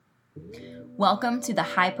Welcome to the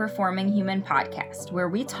High Performing Human Podcast, where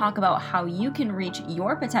we talk about how you can reach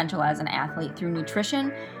your potential as an athlete through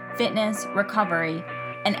nutrition, fitness, recovery,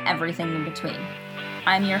 and everything in between.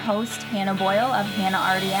 I'm your host, Hannah Boyle of Hannah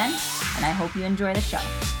RDN, and I hope you enjoy the show.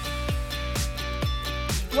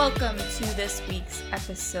 Welcome to this week's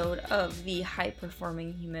episode of the High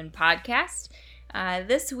Performing Human Podcast.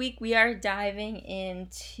 This week we are diving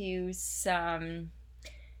into some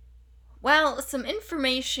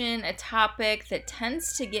information, a topic that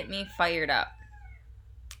tends to get me fired up.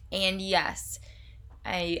 And yes,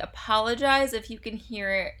 I apologize if you can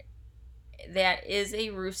hear it. That is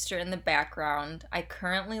a rooster in the background. I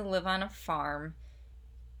currently live on a farm.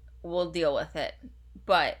 We'll deal with it.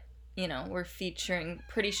 But, we're featuring,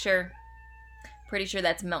 pretty sure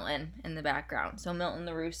that's Milton in the background. So Milton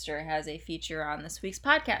the rooster has a feature on this week's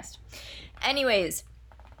podcast. Anyways,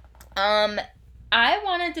 I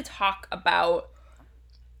wanted to talk about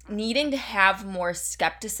needing to have more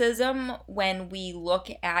skepticism when we look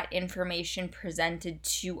at information presented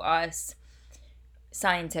to us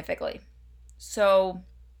scientifically. So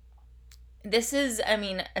this is,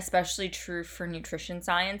 especially true for nutrition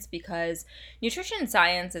science, because nutrition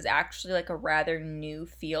science is actually like a rather new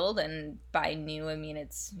field, and by new,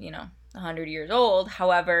 it's, 100 years old.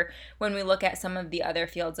 However, when we look at some of the other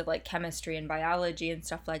fields of like chemistry and biology and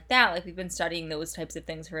stuff like that, like we've been studying those types of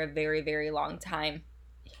things for a very, very long time.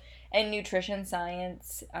 And nutrition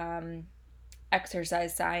science,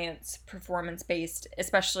 exercise science, performance-based,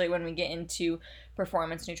 especially when we get into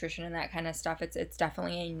performance nutrition and that kind of stuff, it's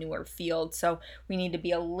definitely a newer field. So we need to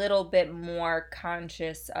be a little bit more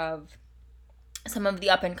conscious of some of the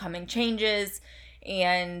up and coming changes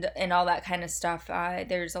and all that kind of stuff.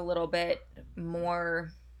 There's a little bit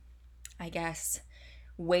more,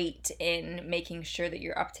 weight in making sure that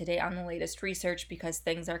you're up to date on the latest research, because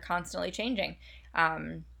things are constantly changing.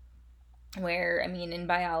 In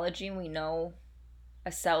biology, we know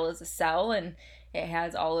a cell is a cell and it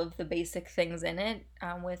has all of the basic things in it.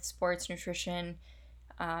 With sports nutrition,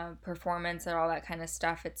 performance, and all that kind of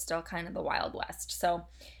stuff, it's still kind of the Wild West. So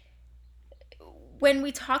when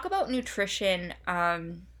we talk about nutrition,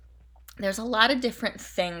 there's a lot of different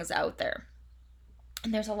things out there.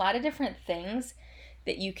 And there's a lot of different things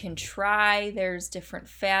that you can try. There's different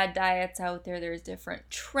fad diets out there. There's different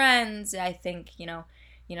trends. I think,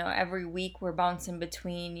 every week we're bouncing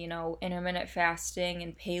between, intermittent fasting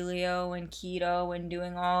and paleo and keto and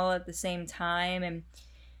doing all at the same time. And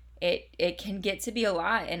it can get to be a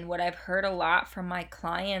lot. And what I've heard a lot from my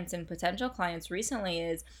clients and potential clients recently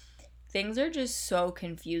is things are just so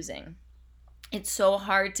confusing. It's so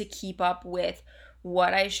hard to keep up with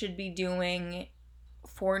what I should be doing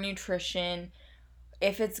for nutrition,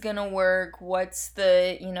 if it's going to work, what's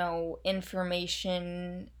the,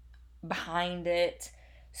 information behind it.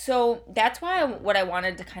 So that's why what I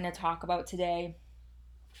wanted to kind of talk about today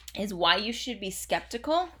is why you should be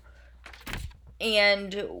skeptical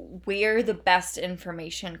and where the best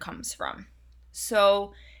information comes from.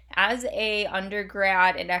 So as a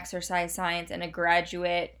undergrad in exercise science and a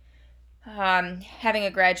graduate, having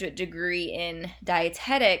a graduate degree in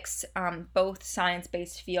dietetics, both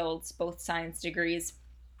science-based fields, both science degrees,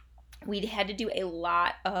 we had to do a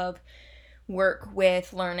lot of work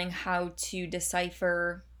with learning how to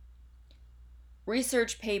decipher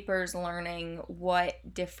research papers, learning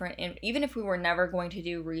what different, even if we were never going to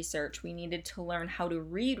do research, we needed to learn how to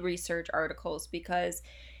read research articles, because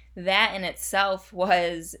that in itself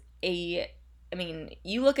was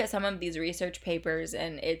you look at some of these research papers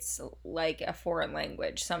and it's like a foreign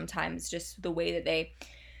language sometimes, just the way that they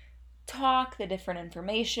talk, the different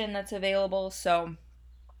information that's available. So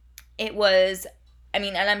it was, and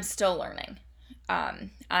I'm still learning.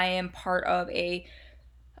 I am part of a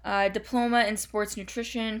diploma in sports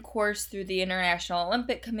nutrition course through the International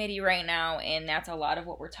Olympic Committee right now, and that's a lot of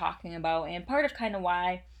what we're talking about. And part of kind of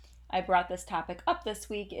why I brought this topic up this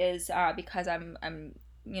week is because I'm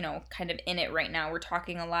kind of in it right now. We're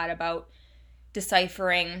talking a lot about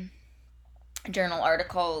deciphering journal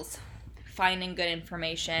articles, finding good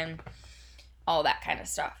information, all that kind of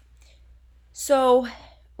stuff. So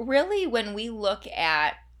really, when we look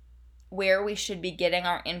at where we should be getting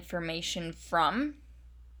our information from,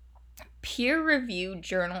 peer-reviewed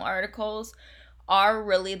journal articles are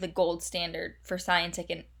really the gold standard for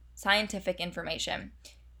scientific information.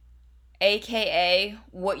 AKA,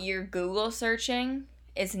 what you're Google searching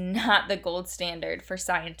is not the gold standard for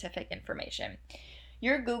scientific information.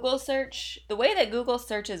 Your Google search, the way that Google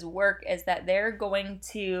searches work is that they're going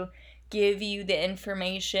to give you the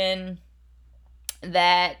information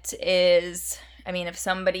that is I mean, if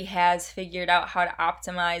somebody has figured out how to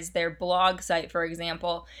optimize their blog site, for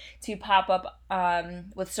example, to pop up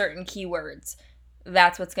with certain keywords,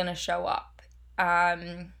 that's what's going to show up.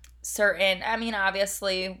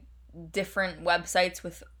 Obviously, different websites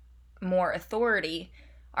with more authority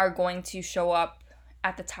are going to show up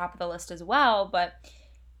at the top of the list as well, but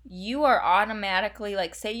you are automatically,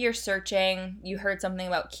 like, say you're searching, you heard something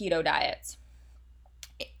about keto diets.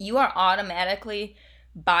 You are automatically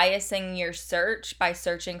biasing your search by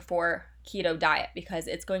searching for keto diet because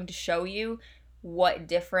it's going to show you what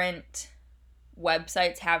different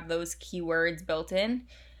websites have those keywords built in.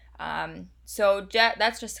 So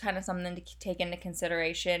that's just kind of something to take into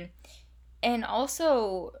consideration. And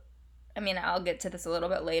also, I'll get to this a little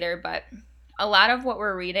bit later, but a lot of what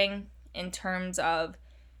we're reading in terms of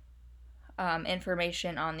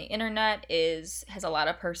information on the internet has a lot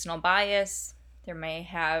of personal bias. There may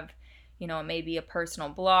have, it may be a personal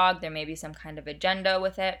blog. There may be some kind of agenda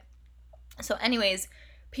with it. So anyways,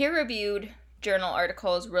 peer-reviewed journal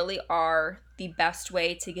articles really are the best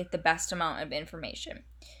way to get the best amount of information.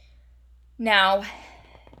 Now,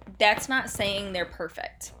 that's not saying they're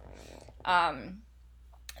perfect.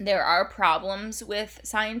 There are problems with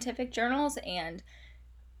scientific journals, and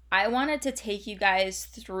I wanted to take you guys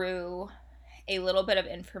through a little bit of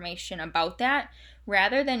information about that.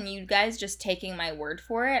 Rather than you guys just taking my word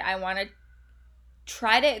for it, I want to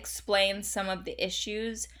try to explain some of the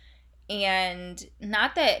issues, and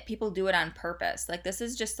not that people do it on purpose. Like, this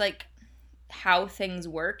is just like how things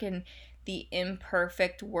work in the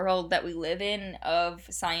imperfect world that we live in of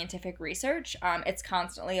scientific research. It's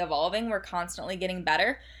constantly evolving. We're constantly getting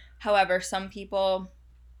better. However, some people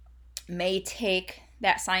may take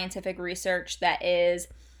that scientific research that is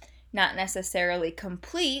not necessarily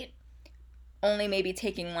complete, only maybe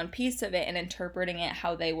taking one piece of it and interpreting it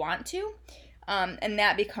how they want to, and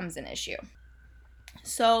that becomes an issue.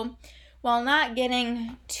 So, while not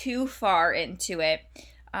getting too far into it,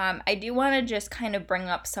 I do want to just kind of bring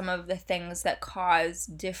up some of the things that cause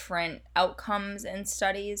different outcomes in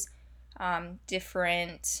studies,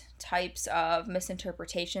 different types of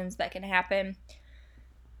misinterpretations that can happen.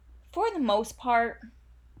 For the most part,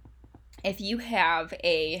 if you have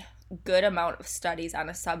a good amount of studies on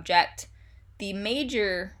a subject, the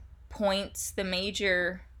major points, the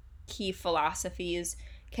major key philosophies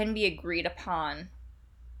can be agreed upon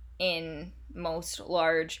in most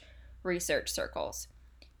large research circles.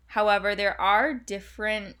 However, there are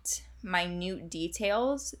different minute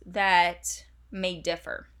details that may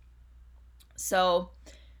differ. So,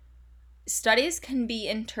 studies can be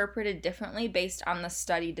interpreted differently based on the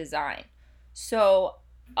study design. So,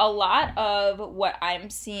 a lot of what I'm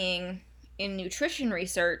seeing in nutrition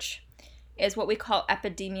research is what we call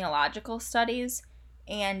epidemiological studies,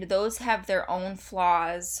 and those have their own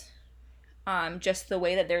flaws, just the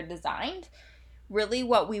way that they're designed. Really,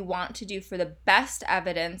 what we want to do for the best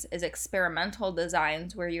evidence is experimental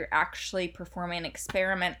designs where you're actually performing an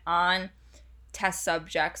experiment on test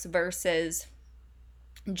subjects versus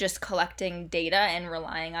just collecting data and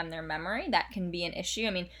relying on their memory. That can be an issue.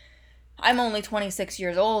 I'm only 26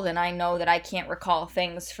 years old, and I know that I can't recall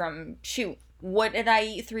things from, what did I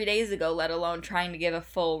eat 3 days ago, let alone trying to give a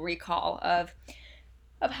full recall of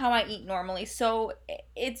how I eat normally. So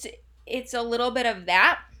it's a little bit of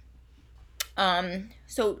that.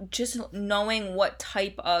 So just knowing what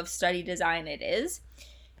type of study design it is,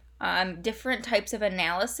 different types of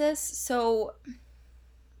analysis. So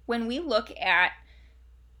when we look at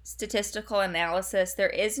statistical analysis, there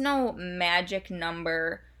is no magic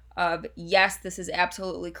number of yes, this is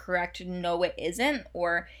absolutely correct, no, it isn't,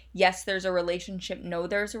 or yes, there's a relationship, no,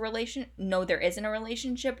 there isn't a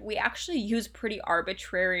relationship. We actually use pretty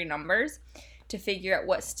arbitrary numbers to figure out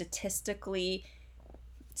what statistically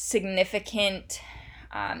significant,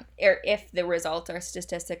 or if the results are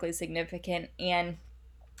statistically significant, and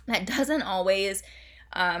that doesn't always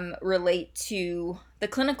relate to the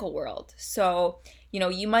clinical world. So,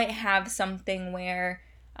 you might have something where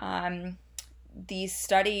these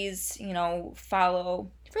studies, follow,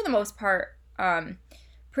 for the most part,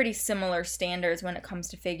 pretty similar standards when it comes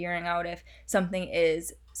to figuring out if something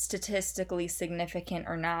is statistically significant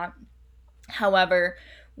or not. However,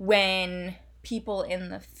 when people in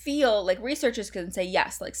the field, like researchers, can say,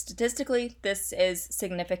 yes, like statistically, this is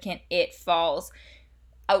significant, it falls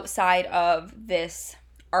outside of this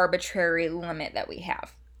arbitrary limit that we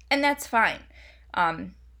have. And that's fine.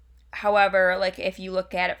 However, like if you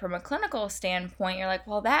look at it from a clinical standpoint, you're like,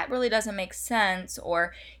 well, that really doesn't make sense.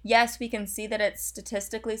 Or yes, we can see that it's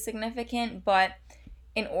statistically significant, but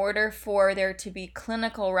in order for there to be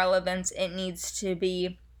clinical relevance, it needs to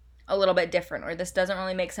be a little bit different, or this doesn't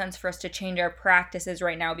really make sense for us to change our practices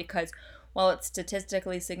right now because while it's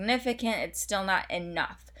statistically significant, it's still not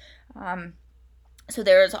enough. So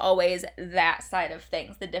there's always that side of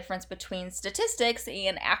things, the difference between statistics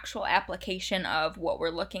and actual application of what we're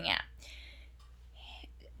looking at.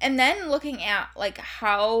 And then looking at like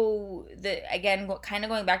how again, kind of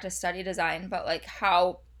going back to study design, but like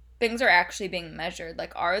how things are actually being measured.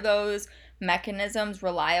 Like, are those mechanisms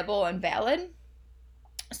reliable and valid?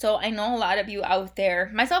 So I know a lot of you out there,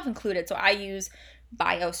 myself included, so I use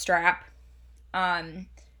BioStrap, and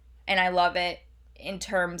I love it in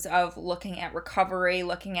terms of looking at recovery,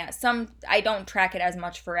 looking at I don't track it as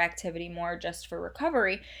much for activity, more just for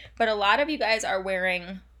recovery, but a lot of you guys are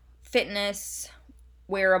wearing fitness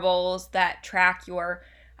wearables that track your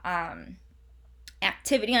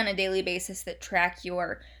activity on a daily basis, that track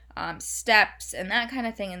your steps and that kind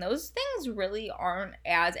of thing, and those things really aren't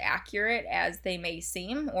as accurate as they may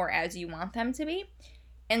seem or as you want them to be.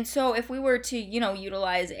 And so if we were to,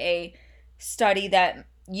 utilize a study that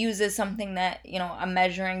uses something that, a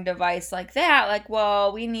measuring device like that, like,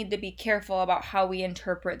 well, we need to be careful about how we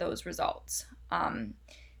interpret those results.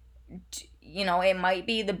 It might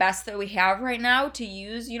be the best that we have right now to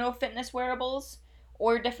use, fitness wearables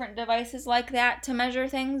or different devices like that to measure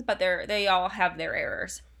things, but they all have their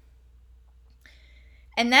errors.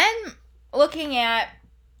 And then looking at,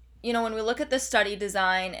 when we look at the study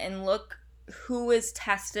design and look who is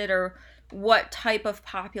tested or what type of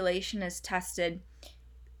population is tested,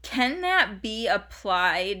 can that be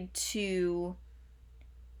applied to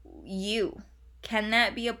you? Can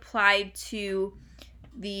that be applied to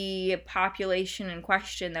the population in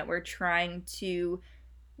question that we're trying to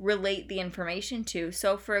relate the information to?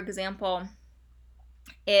 So, for example,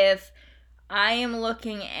 if I am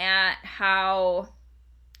looking at how,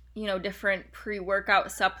 different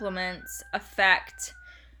pre-workout supplements affect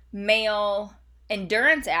male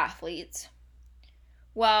endurance athletes,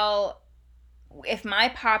 well, if my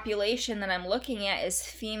population that I'm looking at is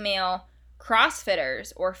female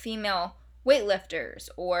CrossFitters or female weightlifters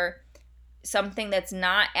or something that's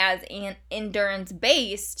not as endurance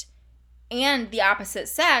based and the opposite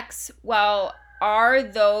sex, well, are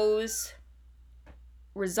those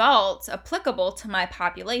results applicable to my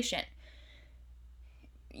population?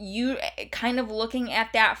 You kind of looking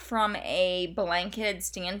at that from a blanketed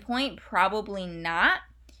standpoint, probably not.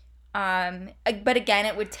 But again,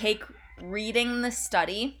 it would take reading the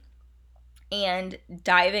study and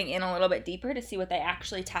diving in a little bit deeper to see what they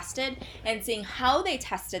actually tested and seeing how they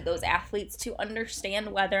tested those athletes to understand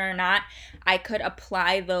whether or not I could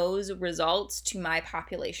apply those results to my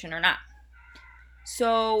population or not.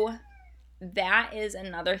 So that is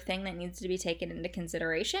another thing that needs to be taken into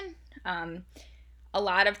consideration. A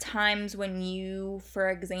lot of times when you, for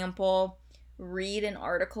example, read an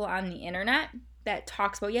article on the internet that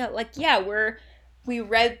talks about, we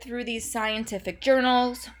read through these scientific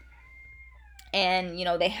journals and,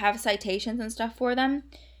 they have citations and stuff for them.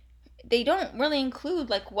 They don't really include,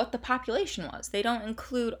 like, what the population was. They don't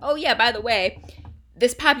include, by the way,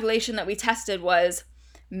 this population that we tested was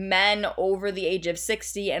men over the age of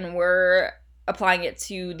 60 and we're applying it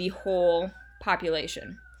to the whole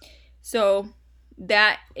population. So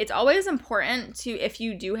that it's always important to, if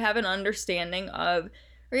you do have an understanding of,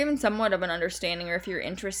 or even somewhat of an understanding, or if you're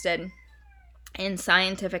interested in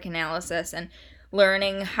scientific analysis and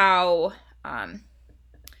learning how,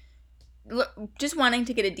 just wanting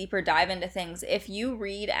to get a deeper dive into things, if you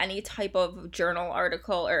read any type of journal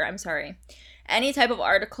article, any type of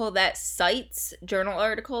article that cites journal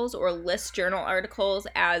articles or lists journal articles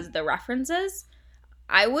as the references,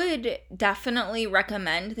 I would definitely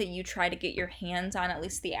recommend that you try to get your hands on at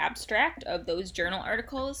least the abstract of those journal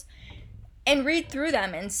articles and read through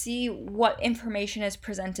them and see what information is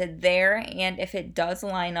presented there and if it does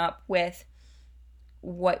line up with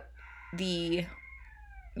what the,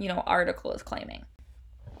 article is claiming.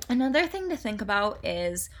 Another thing to think about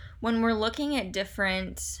is when we're looking at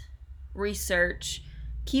different research,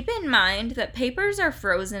 keep in mind that papers are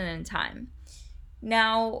frozen in time.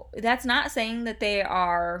 Now, that's not saying that they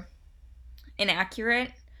are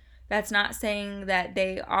inaccurate. That's not saying that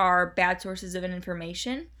they are bad sources of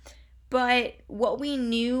information. But what we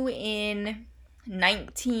knew in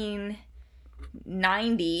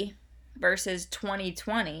 1990 versus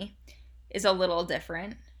 2020 is a little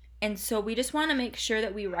different. And so we just want to make sure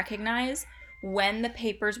that we recognize when the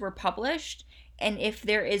papers were published and if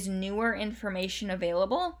there is newer information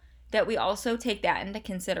available, that we also take that into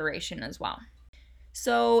consideration as well.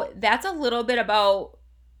 So that's a little bit about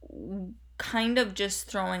kind of just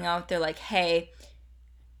throwing out there like, hey,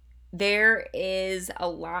 there is a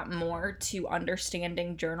lot more to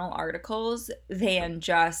understanding journal articles than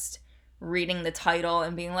just reading the title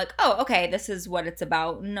and being like, oh, okay, this is what it's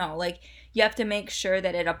about. No, like, you have to make sure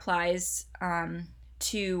that it applies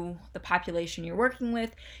to the population you're working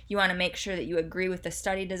with. You want to make sure that you agree with the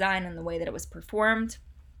study design and the way that it was performed.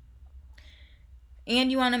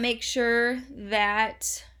 And you want to make sure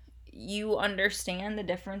that you understand the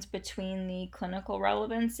difference between the clinical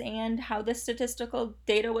relevance and how the statistical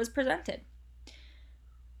data was presented.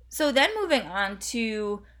 So then moving on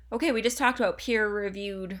to, okay, we just talked about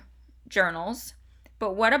peer-reviewed journals,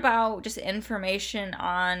 but what about just information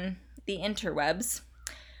on the interwebs?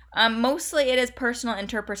 Mostly it is personal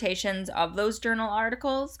interpretations of those journal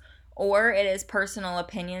articles, or it is personal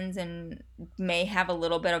opinions and may have a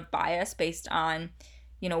little bit of bias based on,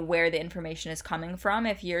 where the information is coming from.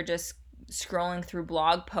 If you're just scrolling through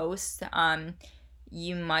blog posts,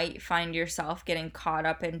 you might find yourself getting caught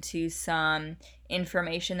up into some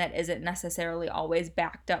information that isn't necessarily always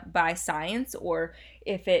backed up by science, or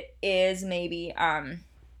if it is, maybe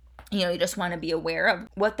you just want to be aware of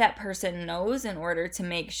what that person knows in order to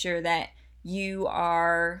make sure that you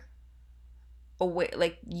are aware,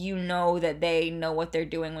 like, that they know what they're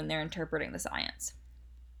doing when they're interpreting the science.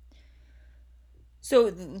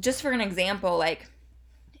 So just for an example,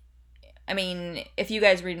 if you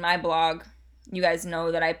guys read my blog, you guys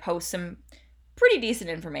know that I post some pretty decent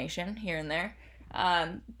information here and there.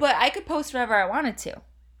 But I could post whatever I wanted to.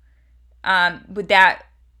 Would that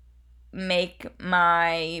make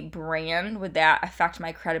my brand? Would that affect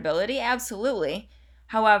my credibility? Absolutely.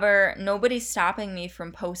 However, nobody's stopping me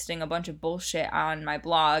from posting a bunch of bullshit on my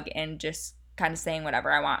blog and just kind of saying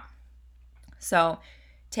whatever I want. So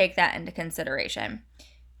take that into consideration.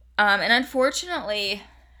 And unfortunately,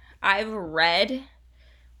 I've read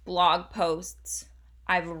blog posts,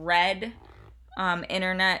 I've read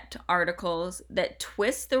internet articles that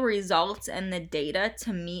twist the results and the data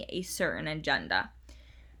to meet a certain agenda.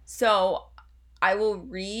 So I will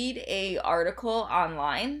read a article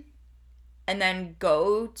online and then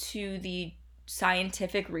go to the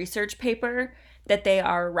scientific research paper that they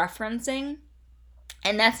are referencing,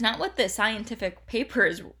 and that's not what the scientific paper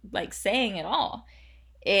is saying at all.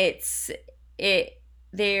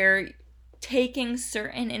 They're taking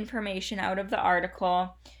certain information out of the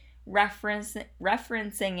article,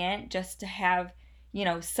 referencing it just to have,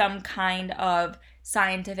 some kind of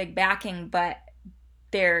scientific backing, but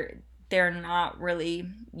they're not really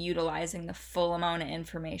utilizing the full amount of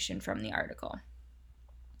information from the article.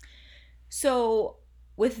 So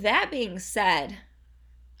with that being said,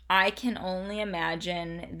 I can only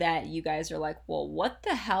imagine that you guys are like, well, what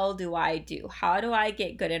the hell do I do? How do I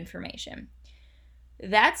get good information?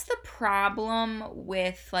 That's the problem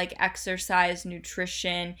with exercise,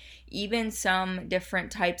 nutrition, even some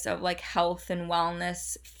different types of health and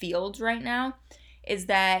wellness fields right now, is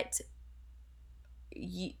that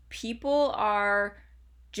people are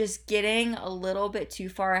just getting a little bit too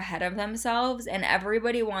far ahead of themselves, and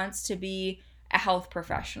everybody wants to be a health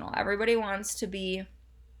professional. Everybody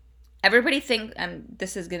thinks, and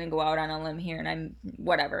this is going to go out on a limb here, and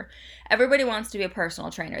everybody wants to be a personal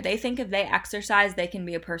trainer. They think if they exercise, they can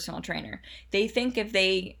be a personal trainer. They think if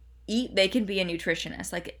they eat, they can be a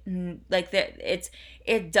nutritionist.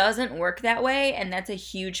 It doesn't work that way, and that's a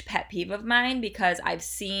huge pet peeve of mine, because I've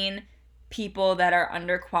seen people that are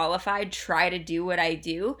underqualified try to do what I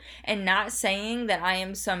do, and not saying that I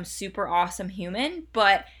am some super awesome human,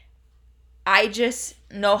 but I just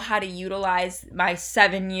know how to utilize my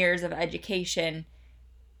 7 years of education,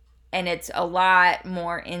 and it's a lot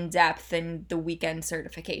more in-depth than the weekend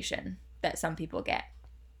certification that some people get.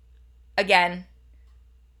 Again,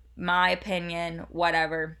 my opinion,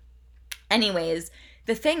 whatever. Anyways,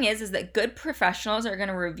 the thing is that good professionals are going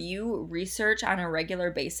to review research on a regular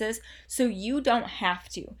basis, so you don't have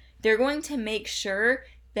to. They're going to make sure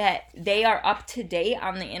that they are up to date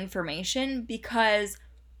on the information, because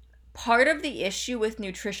part of the issue with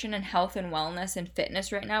nutrition and health and wellness and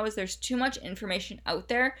fitness right now is there's too much information out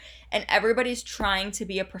there, and everybody's trying to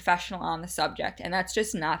be a professional on the subject, and that's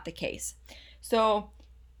just not the case. So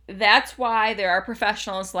that's why there are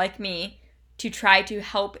professionals like me to try to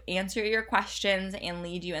help answer your questions and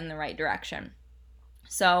lead you in the right direction.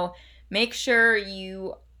 So make sure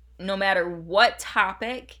you, no matter what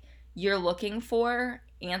topic you're looking for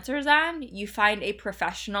answers on, you find a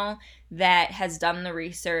professional that has done the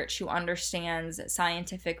research, who understands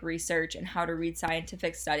scientific research and how to read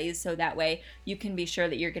scientific studies, so that way you can be sure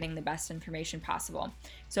that you're getting the best information possible.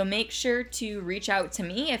 So make sure to reach out to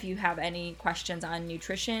me if you have any questions on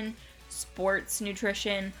nutrition, sports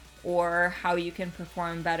nutrition, or how you can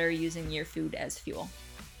perform better using your food as fuel.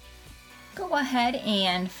 go ahead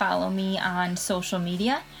and follow me on social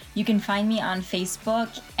media. You can find me on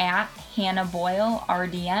Facebook at Hannah Boyle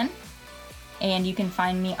RDN, and you can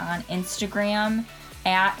find me on Instagram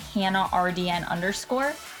at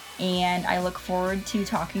HannahRDN_. And I look forward to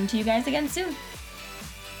talking to you guys again soon.